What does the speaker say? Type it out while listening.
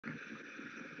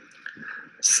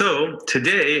So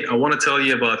today I want to tell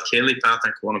you about Cayley path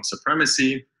and quantum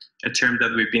supremacy, a term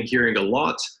that we've been hearing a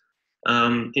lot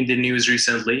in the news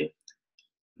recently.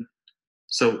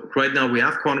 So right now we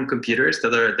have quantum computers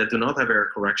that do not have error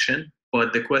correction,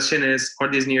 but the question is, are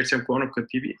these near-term quantum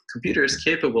computers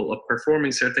capable of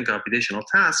performing certain computational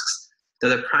tasks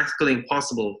that are practically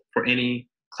impossible for any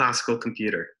classical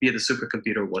computer, be it a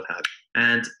supercomputer or what have you?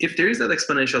 And if there is that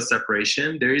exponential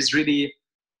separation, there is really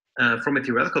from a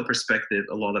theoretical perspective,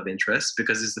 a lot of interest,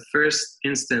 because it's the first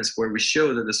instance where we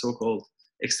show that the so-called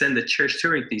extended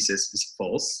Church-Turing thesis is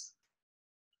false.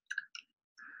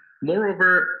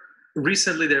 Moreover,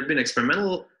 recently there have been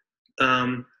experimental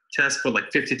tests for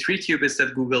like 53 qubits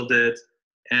that Google did,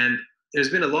 and there's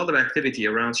been a lot of activity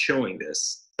around showing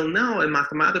this. So now a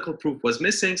mathematical proof was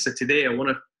missing, so today I want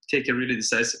to take a really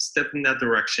decisive step in that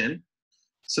direction.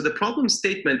 So the problem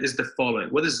statement is the following.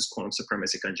 What is this quantum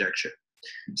supremacy conjecture?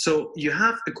 So you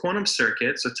have a quantum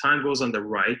circuit, so time goes on the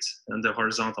right and the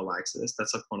horizontal axis.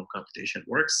 That's how quantum computation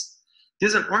works.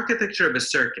 There's an architecture of a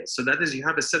circuit. So that is, you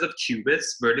have a set of qubits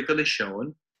vertically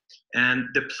shown, and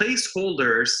the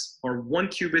placeholders are 1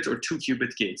 qubit or 2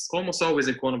 qubit gates. Almost always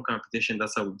in quantum computation,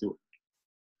 that's how we do it.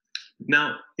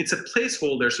 Now, it's a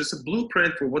placeholder, so it's a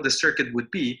blueprint for what the circuit would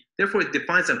be. Therefore, it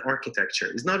defines an architecture.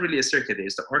 It's not really a circuit,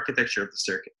 it's the architecture of the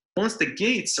circuit. Once the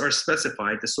gates are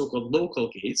specified, the so-called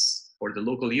local gates, or the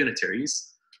local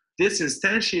unitaries, this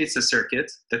instantiates a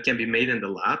circuit that can be made in the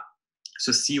lab.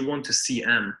 So C1 to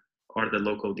Cm are the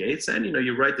local gates, and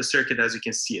you write the circuit as you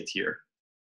can see it here.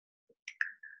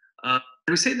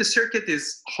 We say the circuit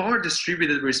is Haar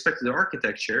distributed with respect to the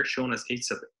architecture, shown as H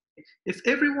sub A. If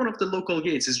every one of the local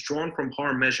gates is drawn from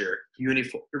Haar measure,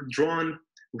 drawn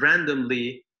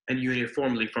randomly and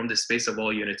uniformly from the space of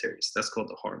all unitaries, that's called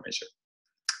the Haar measure.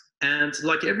 And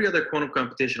like every other quantum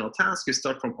computational task, you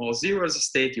start from all zero as a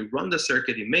state, you run the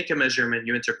circuit, you make a measurement,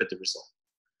 you interpret the result.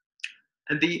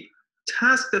 And the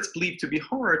task that's believed to be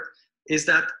hard is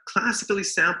that classically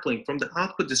sampling from the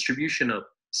output distribution of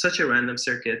such a random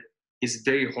circuit is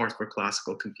very hard for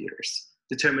classical computers.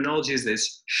 The terminology is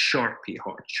this sharp-p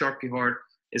hard. Sharp-p hard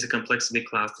is a complexity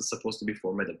class that's supposed to be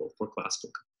formidable for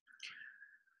classical computers.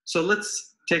 So let's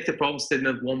take the problem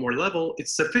statement one more level.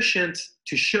 It's sufficient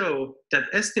to show that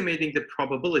estimating the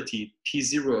probability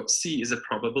P0 of C is a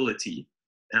probability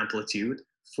amplitude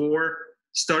for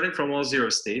starting from all zero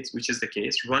states, which is the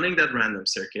case, running that random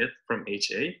circuit from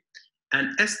HA, and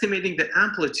estimating the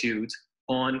amplitude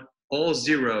on all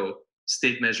zero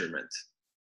state measurement.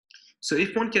 So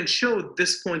if one can show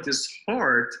this point is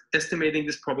hard, estimating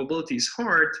this probability is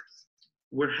hard,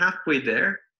 we're halfway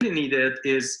there. What we needed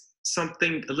is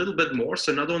something a little bit more.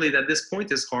 So not only that this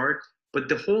point is hard, but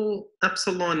the whole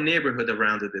epsilon neighborhood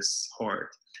around it is hard.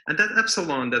 And that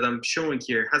epsilon that I'm showing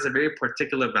here has a very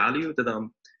particular value that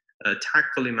I'm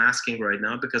tactfully masking right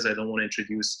now because I don't want to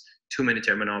introduce too many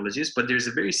terminologies, but there's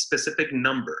a very specific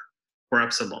number for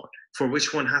epsilon for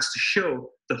which one has to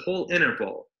show the whole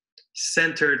interval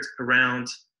centered around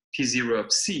P0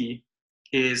 of C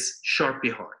is sharp-p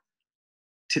hard.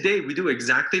 Today, we do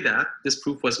exactly that. This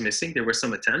proof was missing. There were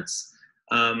some attempts.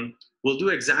 We'll do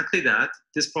exactly that.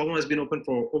 This problem has been open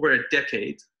for over a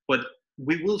decade, but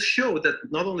we will show that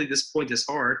not only this point is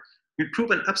hard, we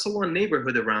prove an epsilon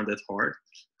neighborhood around it hard,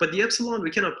 but the epsilon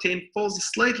we can obtain falls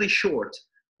slightly short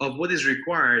of what is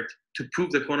required to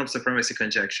prove the quantum supremacy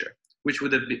conjecture, which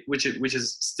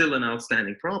is still an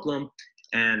outstanding problem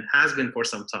and has been for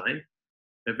some time.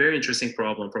 A very interesting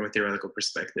problem from a theoretical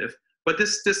perspective. But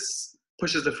this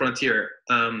pushes the frontier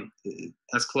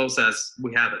as close as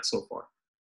we have it so far.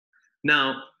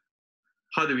 Now,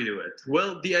 how do we do it?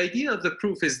 Well, the idea of the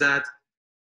proof is that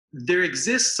there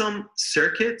exists some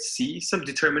circuit, C, some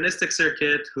deterministic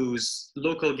circuit whose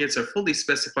local gates are fully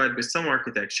specified with some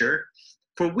architecture,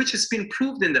 for which it's been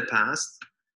proved in the past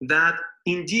that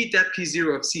indeed that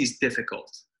P0 of C is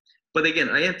difficult. But again,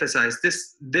 I emphasize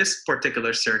this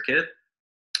particular circuit,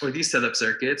 or these set of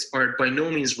circuits, are by no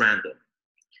means random.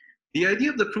 The idea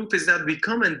of the proof is that we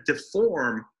come and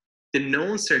deform the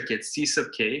known circuit C sub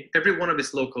k, every one of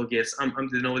its local gates, I'm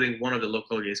denoting one of the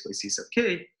local gates by C sub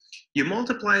k, you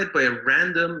multiply it by a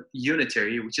random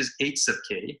unitary, which is H sub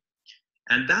k,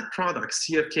 and that product,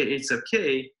 C of k, H sub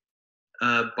k,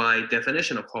 by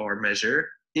definition of Haar measure,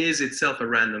 is itself a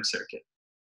random circuit.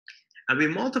 And we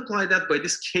multiply that by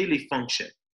this Cayley function.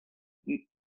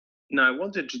 Now I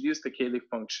want to introduce the Cayley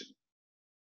function.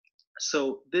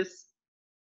 So this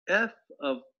f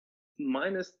of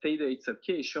minus theta h sub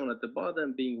k is shown at the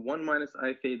bottom being 1 minus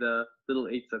I theta little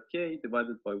h sub k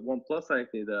divided by 1 plus I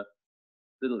theta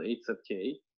little h sub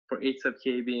k, for h sub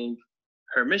k being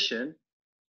Hermitian,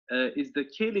 is the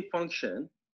Cayley function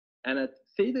And at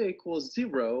theta equals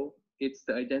 0, it's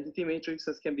the identity matrix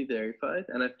that can be verified.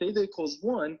 And at theta equals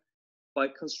 1, by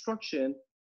construction,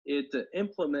 it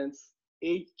implements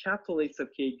capital H sub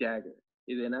k dagger.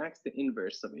 It enacts the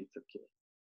inverse of H sub k.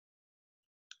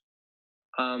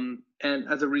 And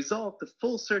as a result, the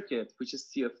full circuit, which is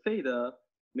T of theta,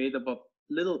 made up of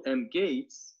little m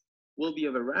gates, will be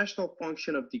of a rational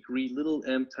function of degree little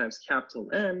m times capital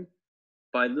N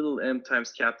by little m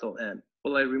times capital N.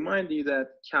 Well, I remind you that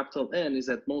capital N is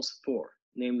at most 4,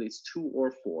 namely it's 2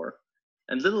 or 4,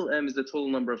 and little m is the total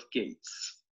number of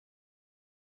gates.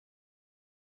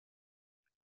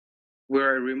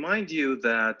 Where I remind you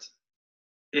that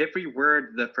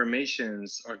everywhere the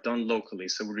deformations are done locally,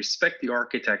 so we respect the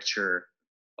architecture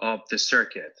of the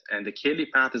circuit, and the Cayley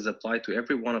path is applied to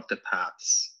every one of the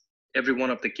paths, every one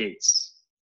of the gates.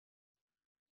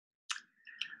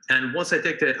 And once I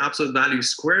take the absolute value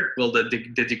squared, well, the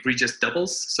degree just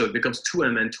doubles, so it becomes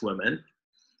 2mn, 2mn.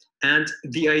 And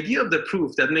the idea of the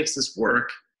proof that makes this work,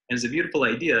 and is a beautiful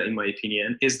idea in my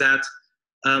opinion, is that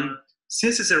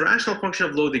since it's a rational function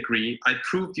of low degree, I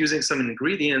proved using some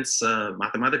ingredients,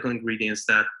 mathematical ingredients,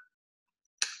 that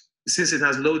since it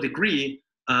has low degree,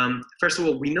 first of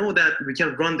all, we know that we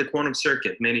can run the quantum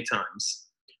circuit many times.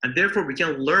 And therefore, we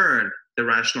can learn the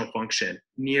rational function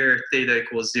near theta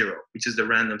equals 0, which is the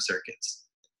random circuits,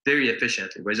 very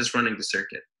efficiently by just running the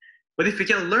circuit. But if we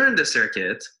can learn the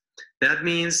circuit, that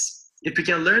means if we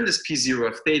can learn this P0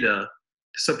 of theta,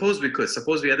 suppose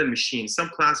we had a machine, some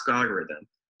classical algorithm,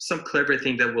 some clever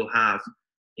thing that we'll have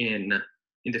in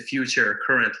the future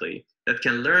currently that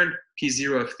can learn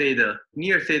P0 of theta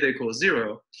near theta equals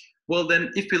 0, well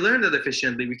then if we learn that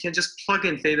efficiently, we can just plug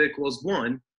in theta equals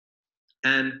 1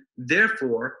 and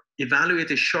therefore evaluate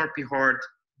a Sharpe-Hard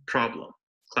problem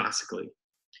classically.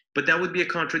 But that would be a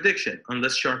contradiction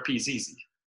unless Sharpe is easy.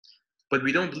 But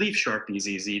we don't believe Sharpe is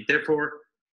easy, therefore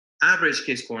average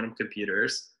case quantum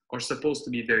computers are supposed to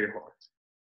be very hard.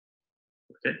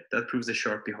 Okay, that proves the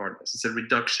Sharpe hardness. It's a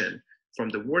reduction from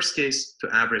the worst case to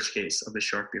average case of the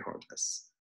Sharpe hardness.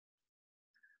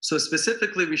 So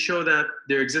specifically, we show that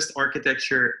there exists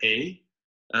architecture A,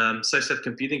 such that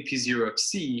computing P0 of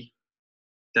C,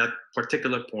 that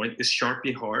particular point is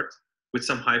Sharpe hard with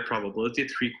some high probability,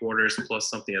 3/4 plus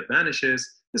something that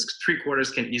vanishes. This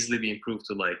 3/4 can easily be improved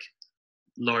to like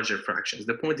larger fractions.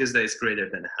 The point is that it's greater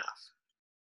than a half.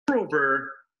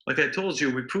 Moreover, like I told you,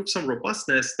 we proved some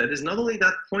robustness that is not only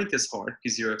that point is hard,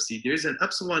 P0 of C, there is an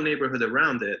epsilon neighborhood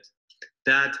around it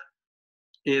that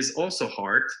is also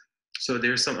hard. So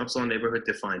there's some epsilon neighborhood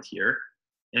defined here.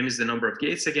 M is the number of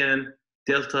gates again.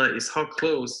 Delta is how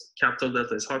close, capital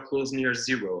delta is how close near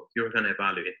 0 you're going to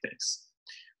evaluate things,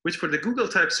 which for the Google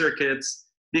type circuits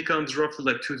becomes roughly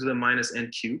like 2 to the minus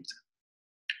n cubed.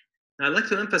 Now, I'd like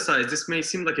to emphasize this may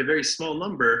seem like a very small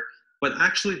number, but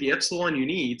actually the epsilon you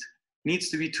needs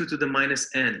to be 2 to the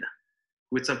minus n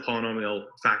with some polynomial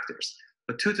factors.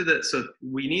 But 2 to the, so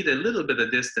we need a little bit of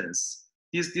distance.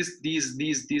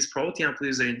 These probability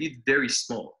amplitudes are indeed very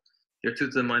small. They're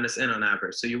 2 to the minus n on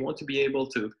average. So you want to be able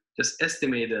to just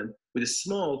estimate them with a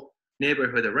small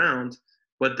neighborhood around,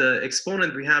 but the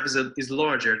exponent we have is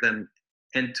larger than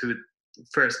n to the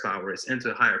first power, it's n to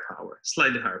the higher power,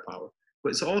 slightly higher power.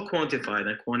 But it's all quantified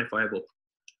and quantifiable,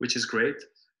 which is great.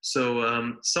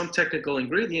 So some technical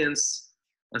ingredients,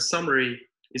 a summary,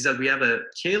 is that we have a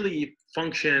Cayley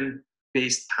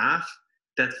function-based path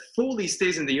that fully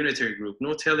stays in the unitary group,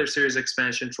 no Taylor series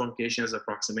expansion, truncations,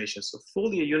 approximations. So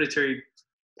fully a unitary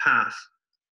path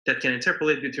that can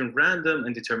interpolate between random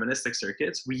and deterministic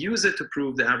circuits. We use it to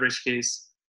prove the average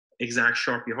case exact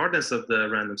Sharpe hardness of the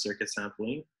random circuit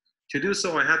sampling. To do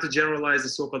so, I had to generalize the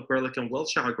so-called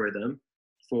Berlekamp-Welch algorithm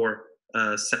for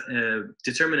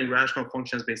determining rational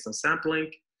functions based on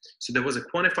sampling. So there was a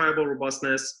quantifiable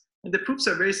robustness, and the proofs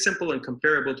are very simple and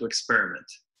comparable to experiment,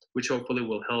 which hopefully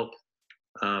will help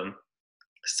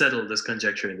settle this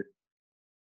conjecture.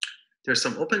 There are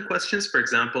some open questions. For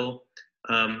example,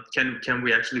 can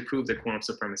we actually prove the quantum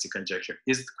supremacy conjecture?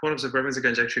 Is the quantum supremacy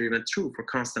conjecture even true for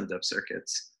constant depth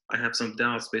circuits? I have some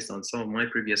doubts based on some of my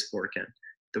previous work and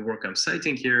the work I'm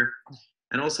citing here.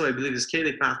 And also, I believe this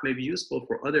Cayley path may be useful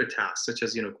for other tasks, such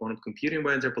as quantum computing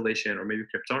by interpolation or maybe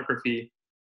cryptography.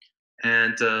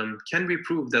 And can we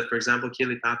prove that, for example,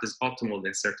 Cayley path is optimal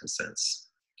in a certain sense?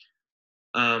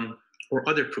 Or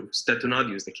other proofs that do not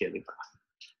use the Cayley path.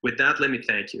 With that, let me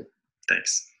thank you.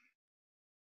 Thanks.